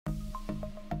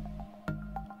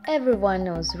Everyone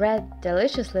knows red,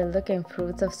 deliciously looking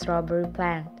fruits of strawberry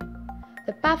plant.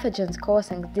 The pathogens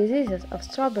causing diseases of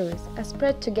strawberries are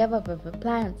spread together with the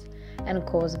plants and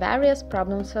cause various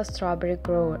problems for strawberry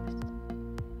growers.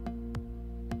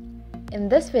 In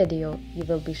this video, you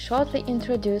will be shortly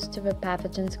introduced to the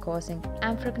pathogens causing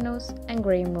anthracnose and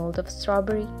grey mold of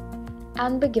strawberry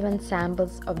and be given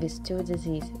samples of these two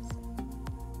diseases.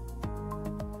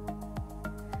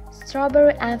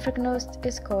 Strawberry anthracnose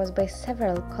is caused by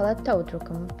several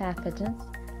Colletotrichum pathogens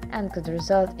and could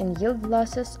result in yield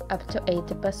losses up to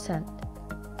 80%.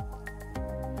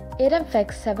 It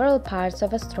infects several parts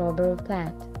of a strawberry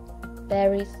plant: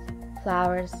 berries,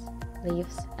 flowers,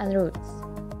 leaves, and roots.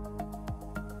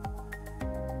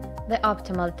 The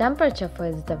optimal temperature for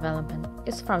its development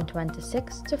is from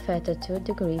 26 to 32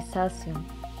 degrees Celsius.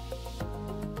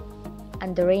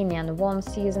 Under rainy and warm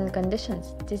season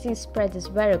conditions, disease spreads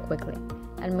very quickly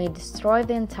and may destroy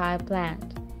the entire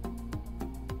plant.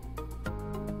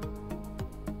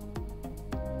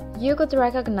 You could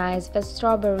recognize that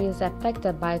strawberry is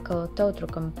affected by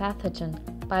Colletotrichum pathogen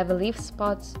by the leaf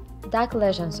spots, dark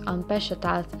lesions on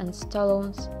petioles and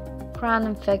stolons, crown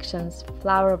infections,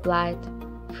 flower blight,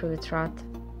 fruit rot.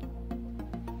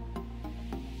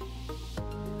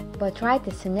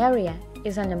 Botrytis cinerea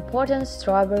is an important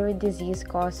strawberry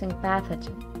disease-causing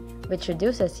pathogen, which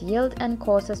reduces yield and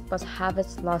causes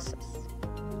post-harvest losses.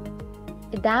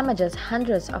 It damages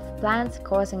hundreds of plants,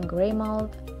 causing grey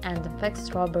mold, and affects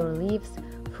strawberry leaves,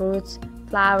 fruits,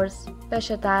 flowers,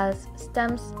 petioles,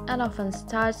 stems, and often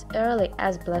starts early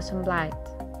as blossom blight.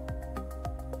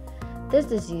 This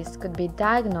disease could be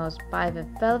diagnosed by the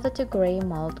velvety grey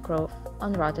mold growth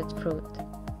on rotted fruit.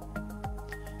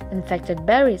 Infected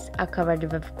berries are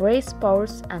covered with grey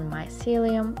spores and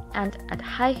mycelium, and at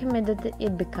high humidity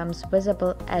it becomes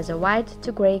visible as a white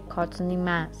to grey cottony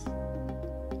mass.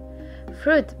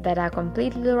 Fruit that are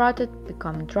completely rotted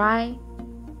become dry,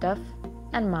 tough,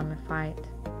 and mummified.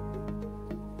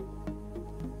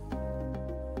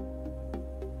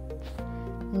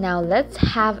 Now let's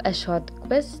have a short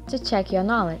quiz to check your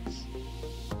knowledge.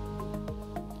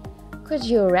 Could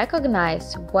you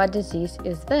recognize what disease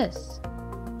is this?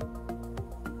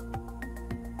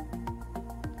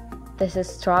 This is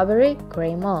strawberry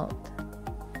grey mold.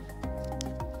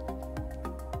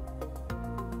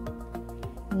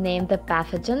 Name the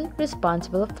pathogen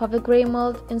responsible for the grey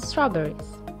mold in strawberries.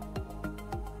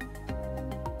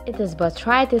 It is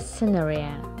Botrytis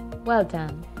cinerea. Well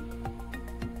done.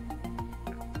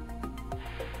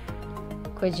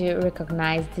 Could you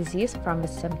recognize disease from the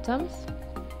symptoms?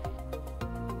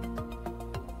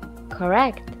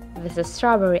 Correct, this is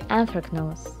strawberry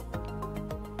anthracnose.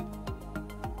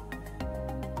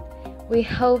 We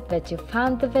hope that you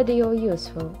found the video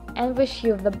useful and wish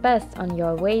you the best on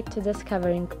your way to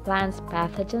discovering plants'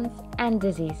 pathogens and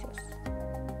diseases.